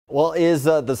Well, is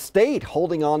the state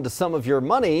holding on to some of your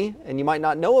money and you might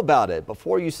not know about it?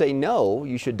 Before you say no,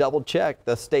 you should double check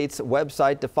the state's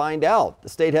website to find out. The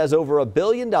state has over $1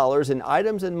 billion in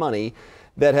items and money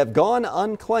that have gone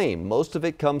unclaimed. Most of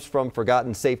it comes from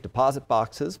forgotten safe deposit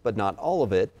boxes, but not all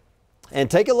of it. And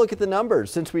take a look at the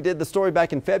numbers. Since we did the story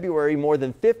back in February, more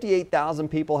than 58,000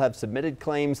 people have submitted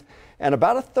claims and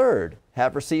about a third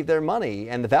have received their money.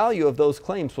 And the value of those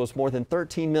claims was more than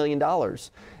 $13 million.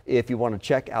 If you want to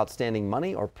check outstanding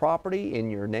money or property in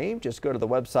your name, just go to the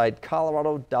website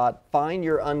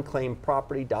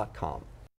colorado.findyourunclaimedproperty.com.